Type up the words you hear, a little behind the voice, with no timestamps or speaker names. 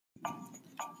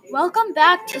Welcome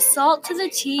back to Salt to the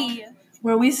Tea,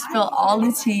 where we spill all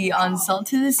the tea on Salt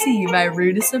to the Sea by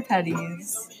Rudis of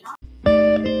Petties.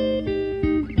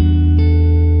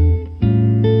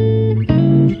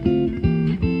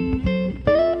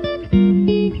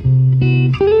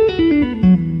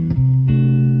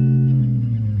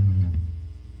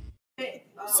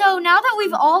 So now that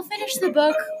we've all finished the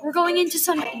book, we're going into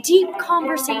some deep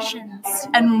conversations.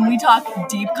 And when we talk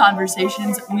deep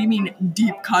conversations, we mean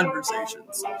deep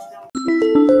conversations.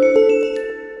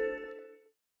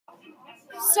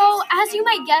 So, as you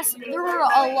might guess, there were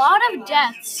a lot of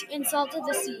deaths in Salt to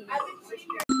the Sea.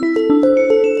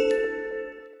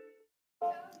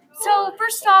 So,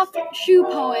 first off, Shoe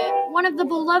Poet, one of the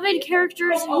beloved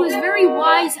characters who was very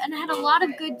wise and had a lot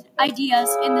of good ideas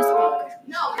in this book.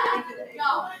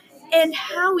 And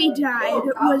how he died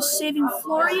was saving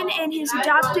Florian and his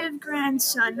adoptive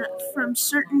grandson from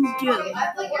certain doom.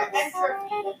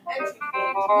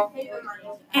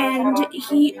 And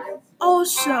he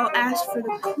also asked for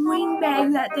the coin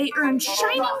bag that they earned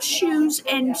shining shoes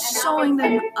and sewing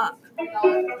them up.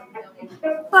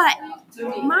 But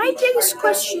my biggest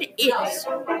question is,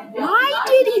 why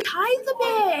did he tie the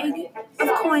bag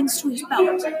of coins to his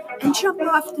belt and jump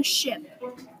off the ship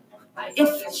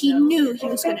if he knew he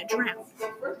was going to drown?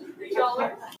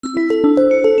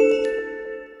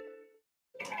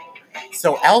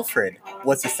 So Alfred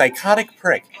was a psychotic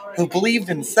prick who believed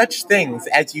in such things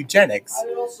as eugenics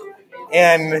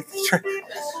and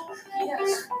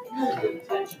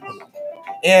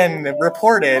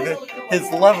reported his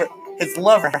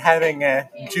lover having a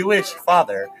Jewish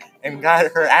father and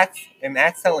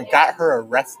accidentally got her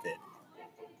arrested.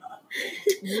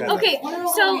 Okay,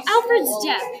 so Alfred's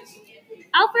death.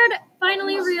 Alfred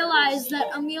finally realized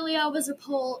that Amelia was a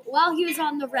Pole while he was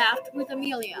on the raft with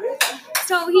Amelia.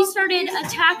 So he started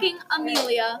attacking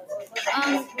Amelia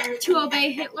to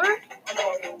obey Hitler.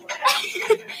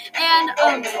 And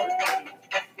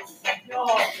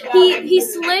he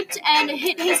slipped and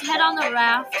hit his head on the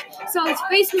raft, so his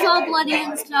face was all bloody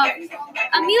and stuff.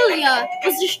 Amelia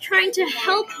was just trying to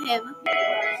help him,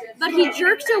 but he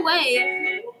jerked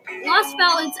away, lost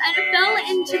balance, and fell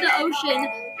into the ocean,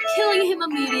 killing him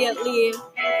immediately.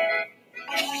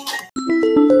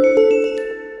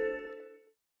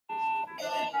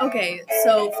 Okay,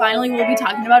 so finally we'll be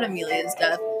talking about Amelia's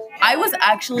death. I was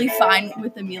actually fine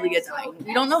with Amelia dying.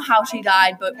 We don't know how she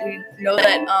died, but we know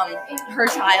that her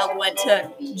child went to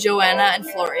Joanna and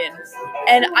Florian.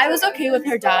 And I was okay with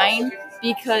her dying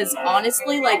because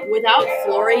honestly, without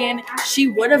Florian, she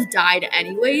would have died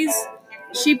anyways.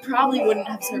 She probably wouldn't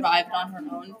have survived on her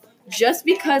own. Just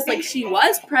because, she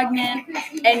was pregnant,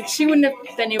 and she wouldn't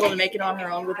have been able to make it on her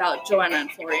own without Joanna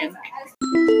and Florian.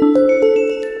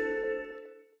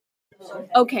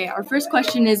 Okay, our first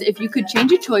question is, if you could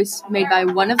change a choice made by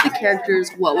one of the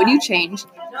characters, what would you change,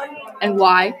 and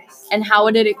why, and how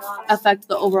would it affect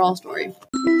the overall story?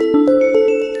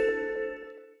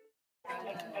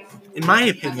 In my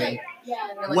opinion,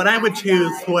 what I would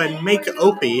choose would make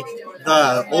Opie,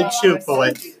 the old shoe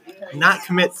poet, not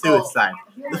commit suicide.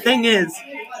 The thing is,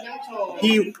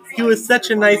 he was such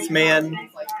a nice man,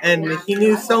 and he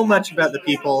knew so much about the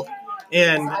people,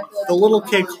 and the little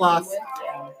kid Klaus,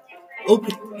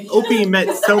 Opie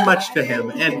meant so much to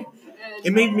him, and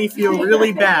it made me feel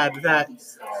really bad that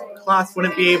Klaus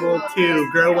wouldn't be able to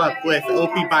grow up with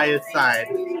Opie by his side,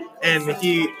 and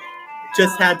he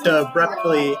just had to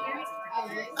abruptly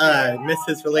miss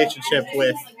his relationship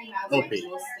with Opie.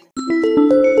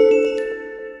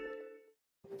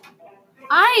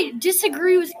 I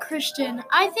disagree with Christian.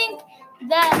 I think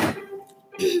that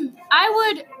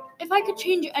if I could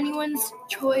change anyone's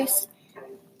choice,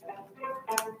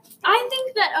 I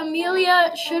think that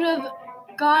Amelia should have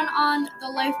gone on the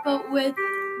lifeboat with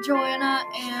Joanna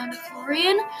and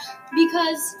Florian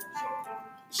because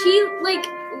she,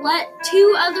 let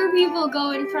two other people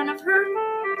go in front of her,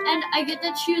 and I get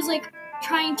that she was,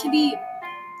 trying to be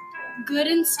good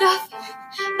and stuff,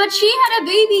 but she had a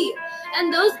baby,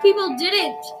 and those people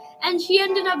didn't, and she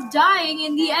ended up dying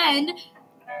in the end.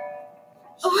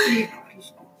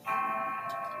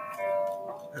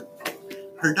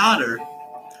 Her daughter,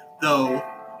 though,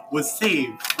 was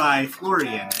saved by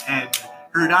Florian, and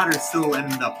her daughter still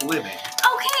ended up living.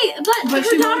 Okay, but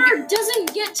her daughter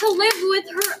doesn't get to live with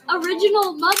her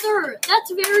original mother.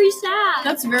 That's very sad.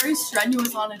 That's very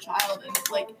strenuous on a child, and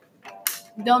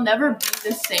they'll never be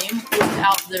the same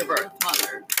without their birth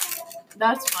mother.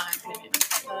 That's my opinion.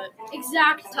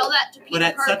 Exactly. Tell that to Peter But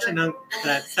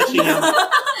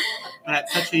at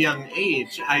such a young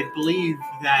age, I believe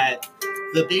that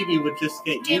the baby would just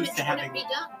get used to having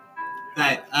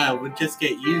would just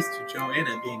get used to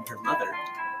Joanna being her mother.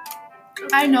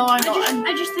 I know. I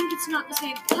just think it's not the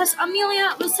same. Plus,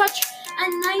 Amelia was such a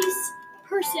nice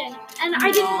person, and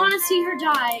I didn't want to see her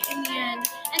die in the end.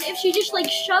 And if she just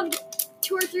shoved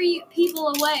 2 or 3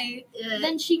 people away,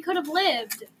 then she could have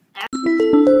lived.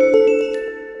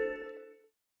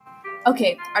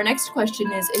 Okay, our next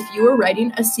question is, if you were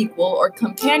writing a sequel or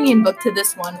companion book to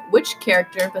this one, which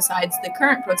character besides the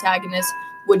current protagonist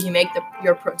would you make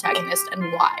your protagonist,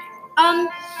 and why?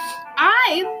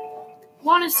 I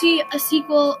want to see a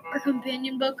sequel or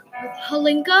companion book with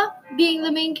Halinka being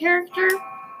the main character,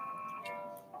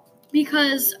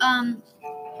 because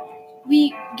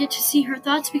we get to see her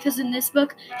thoughts, because in this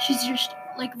book she's just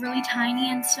really tiny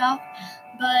and stuff,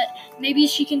 but maybe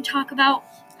she can talk about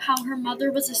how her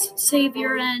mother was a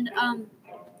savior and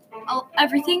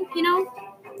everything,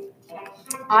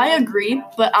 I agree,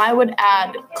 but I would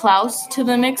add Klaus to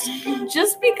the mix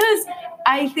just because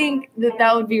I think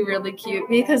that would be really cute,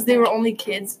 because they were only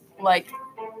kids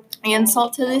and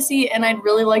Salt to the Sea, and I'd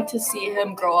really like to see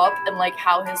him grow up and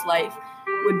how his life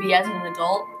would be as an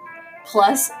adult.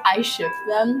 Plus, I ship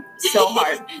them so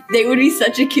hard. They would be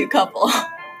such a cute couple.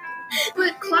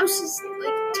 But Klaus is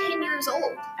 10 years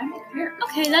old. I don't care.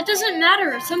 Okay, that doesn't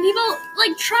matter. Some people,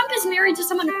 Trump is married to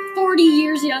someone 40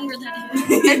 years younger than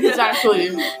him.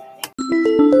 Exactly.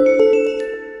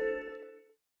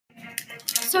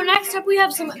 So next up, we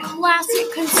have some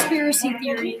classic conspiracy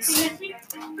theories.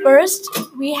 First,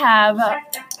 we have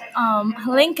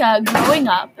Halinka growing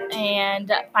up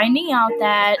and finding out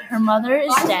that her mother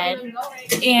is dead,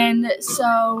 and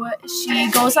so she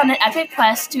goes on an epic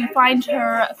quest to find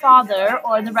her father,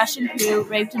 or the Russian who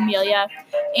raped Amelia,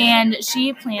 and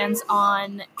she plans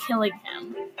on killing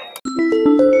him.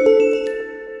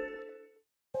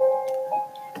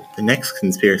 The next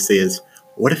conspiracy is,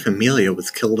 what if Amelia was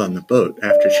killed on the boat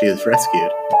after she was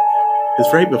rescued?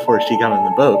 Because right before she got on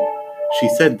the boat, she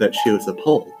said that she was a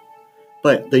Pole.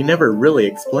 But they never really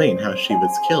explain how she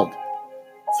was killed.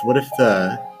 So what if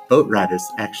the boat riders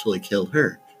actually killed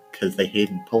her because they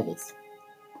hated Poles?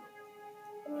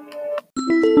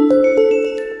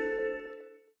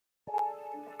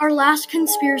 Our last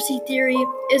conspiracy theory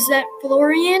is that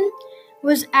Florian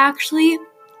was actually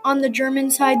on the German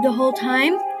side the whole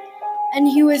time, and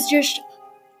he was just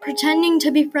pretending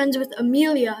to be friends with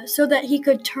Amelia so that he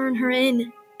could turn her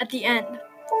in at the end.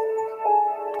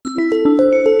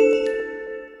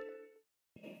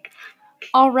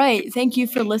 All right. Thank you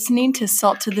for listening to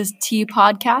Salt to the Tea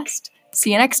podcast.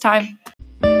 See you next time.